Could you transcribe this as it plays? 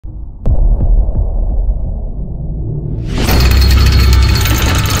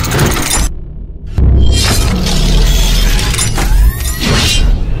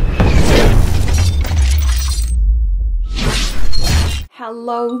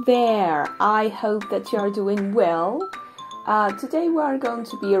Hello there, I hope that you are doing well. Today we are going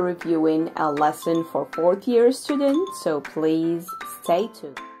to be reviewing a lesson for 4th year students, so please stay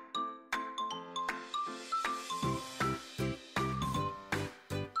tuned.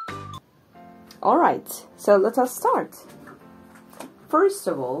 Alright, so let us start. First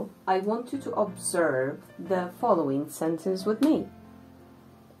of all, I want you to observe the following sentence with me.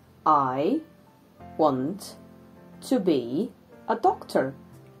 I want to be a doctor.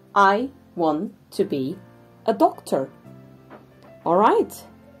 I want to be a doctor. Alright,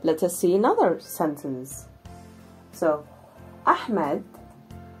 let us see another sentence. So, Ahmed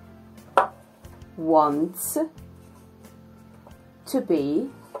wants to be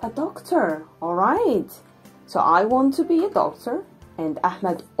a doctor. Alright, so I want to be a doctor and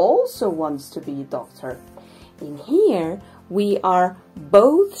Ahmed also wants to be a doctor. In here, we are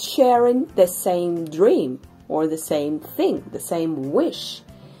both sharing the same dream or the same thing, the same wish.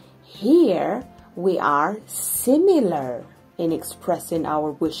 Here, we are similar in expressing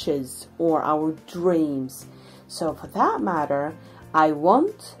our wishes or our dreams. So for that matter, I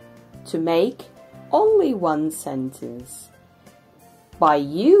want to make only one sentence by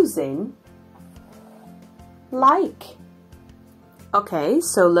using like. Okay,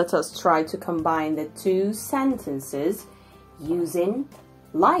 so let us try to combine the two sentences using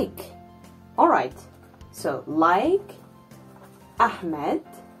like. Alright, so like Ahmed.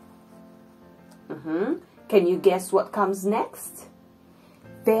 Can you guess what comes next?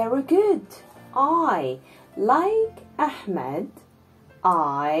 Very good. I like Ahmed.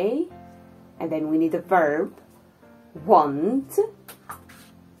 I, and then we need a verb, want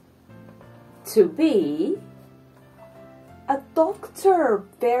to be a doctor.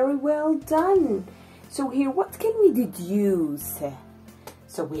 Very well done. So here, what can we deduce?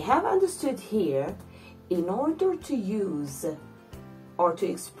 So we have understood here, in order to use or to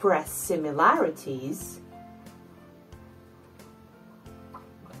express similarities,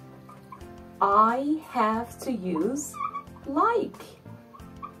 I have to use like.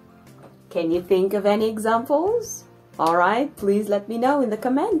 Can you think of any examples? Alright, please let me know in the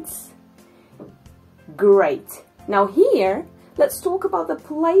comments. Great. Now here, let's talk about the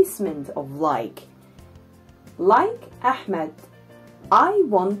placement of like. Like Ahmed, I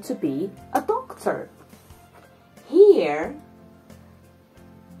want to be a doctor. Here,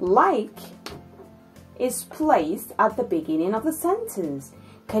 like is placed at the beginning of the sentence.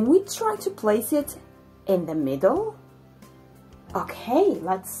 Can we try to place it in the middle? Okay,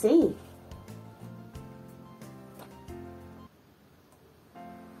 let's see.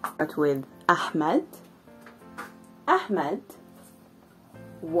 Start with Ahmed. Ahmed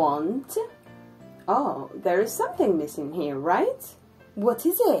want. Oh, there is something missing here, right? What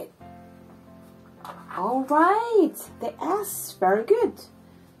is it? All right, the S. Very good.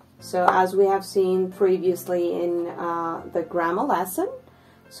 So as we have seen previously in the grammar lesson,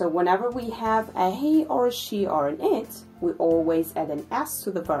 so whenever we have a he or a she or an it, we always add an S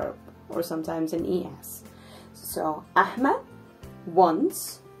to the verb, or sometimes an ES. So Ahmed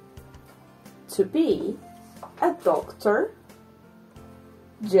wants to be a doctor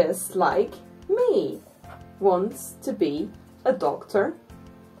just like me. Wants to be a doctor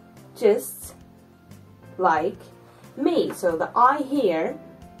just like me. So the I here,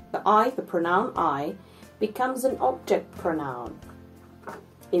 the pronoun I, becomes an object pronoun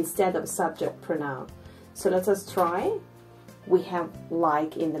instead of a subject pronoun. So let us try. We have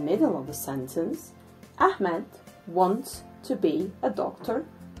like in the middle of the sentence. Ahmed wants to be a doctor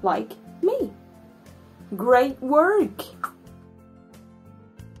like me. Great work!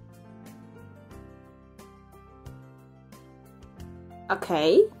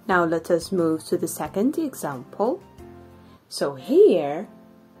 Okay, now let us move to the second example. So here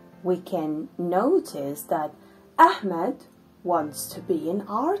we can notice that Ahmed wants to be an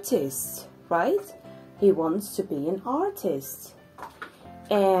artist, right? He wants to be an artist.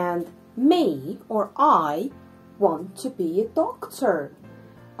 And me or I want to be a doctor.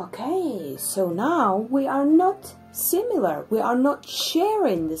 Okay, so now we are not similar. We are not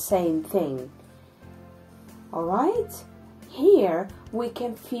sharing the same thing. Alright? Here we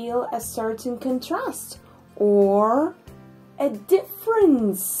can feel a certain contrast or a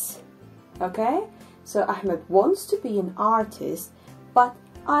difference. Okay? So Ahmed wants to be an artist, but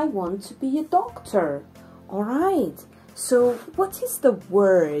I want to be a doctor. Alright, so what is the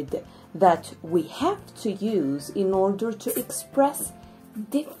word that we have to use in order to express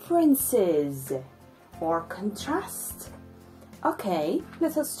differences or contrast? Okay,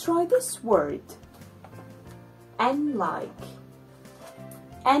 let us try this word. Unlike.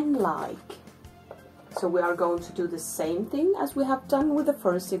 So we are going to do the same thing as we have done with the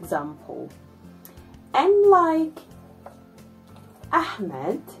first example. And like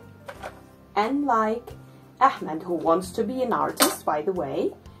Ahmed, who wants to be an artist, by the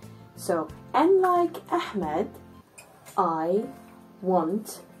way. So, and like Ahmed, I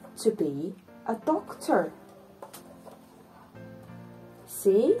want to be a doctor.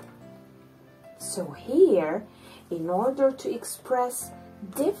 See? So here, in order to express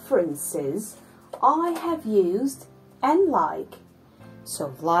differences, I have used and like.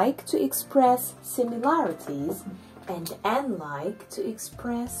 So like to express similarities and unlike to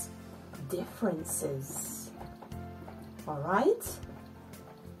express differences. Alright?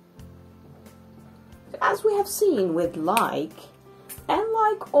 As we have seen with like, and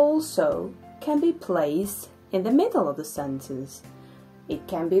like also can be placed in the middle of the sentence. It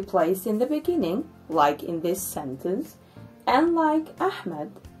can be placed in the beginning, like in this sentence, and like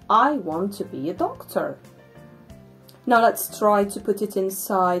Ahmed, I want to be a doctor. Now let's try to put it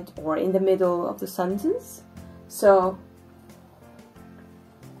inside or in the middle of the sentence. So,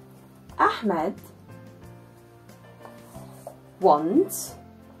 Ahmed wants,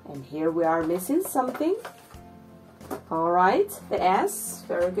 and here we are missing something. Alright, the S,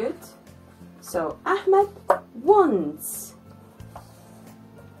 very good. So, Ahmed wants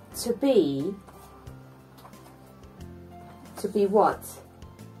to be what?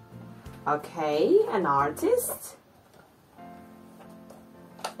 Okay, an artist,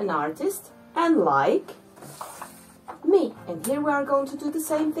 and like me. And here we are going to do the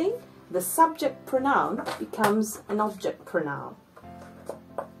same thing. The subject pronoun becomes an object pronoun.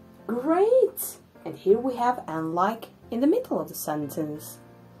 Great! And here we have and like in the middle of the sentence.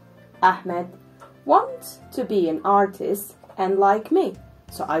 Ahmed wants to be an artist and like me.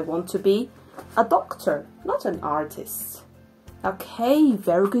 So I want to be a doctor, not an artist. Okay,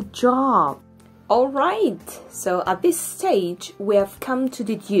 very good job. Alright, so at this stage we have come to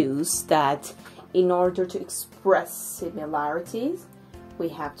deduce that in order to express similarities, we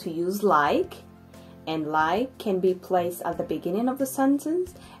have to use like, and like can be placed at the beginning of the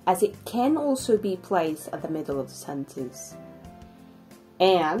sentence, as it can also be placed at the middle of the sentence.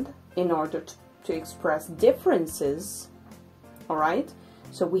 And in order to express differences, alright,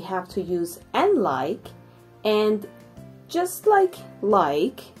 so we have to use and just like,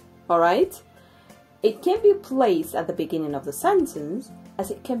 alright, it can be placed at the beginning of the sentence,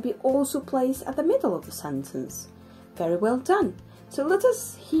 as it can be also placed at the middle of the sentence. Very well done. So let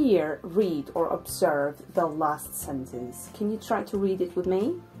us here read or observe the last sentence. Can you try to read it with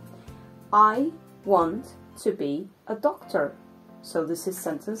me? I want to be a doctor. So this is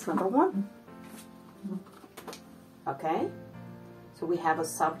sentence number 1. Okay? So we have a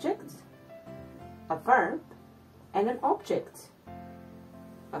subject, a verb, and an object.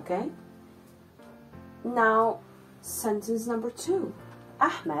 Okay? Now, sentence number 2.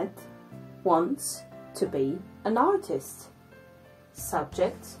 Ahmed wants to be an artist.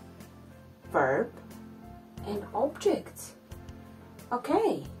 Subject, verb, and object.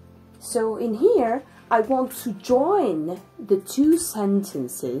 Okay, so in here, I want to join the two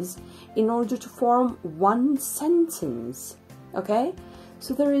sentences in order to form one sentence. Okay,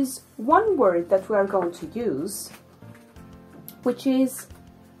 so there is one word that we are going to use, which is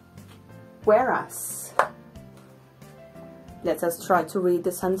whereas. Let us try to read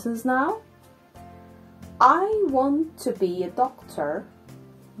the sentence now. I want to be a doctor,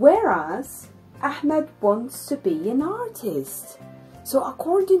 whereas Ahmed wants to be an artist. So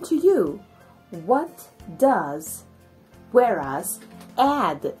according to you, what does whereas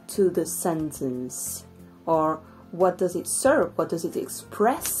add to the sentence? Or what does it serve? What does it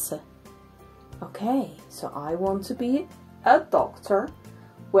express? Okay, so I want to be a doctor,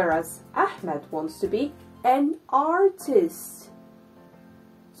 whereas Ahmed wants to be an artist.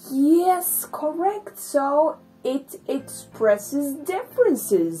 Yes, correct. So it expresses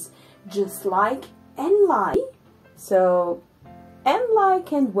differences, just like and like. So and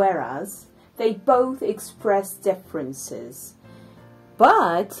like and whereas, they both express differences,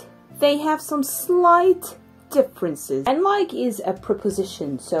 but they have some slight differences. And like is a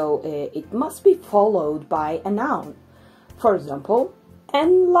preposition, so it must be followed by a noun. For example,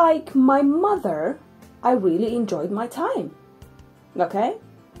 and like my mother, I really enjoyed my time. Okay?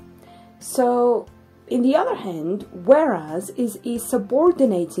 So, in the other hand, whereas is a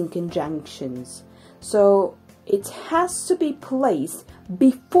subordinating conjunctions. So, it has to be placed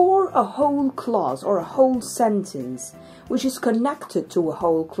before a whole clause or a whole sentence, which is connected to a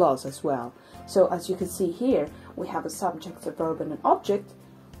whole clause as well. So, as you can see here, we have a subject, a verb, and an object,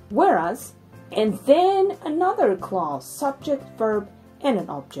 whereas, and then another clause, subject, verb, and an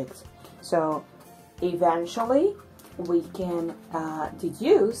object. So, Eventually, we can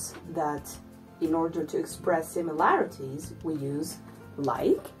deduce that in order to express similarities, we use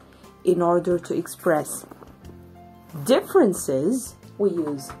like. In order to express differences, we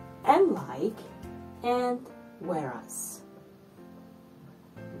use unlike and whereas.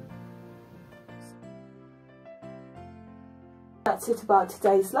 That's it about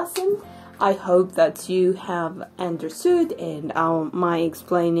today's lesson. I hope that you have understood, and my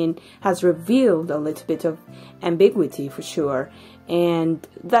explaining has revealed a little bit of ambiguity for sure. And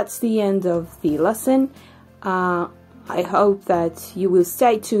that's the end of the lesson. I hope that you will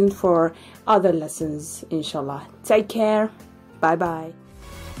stay tuned for other lessons, inshallah. Take care. Bye bye.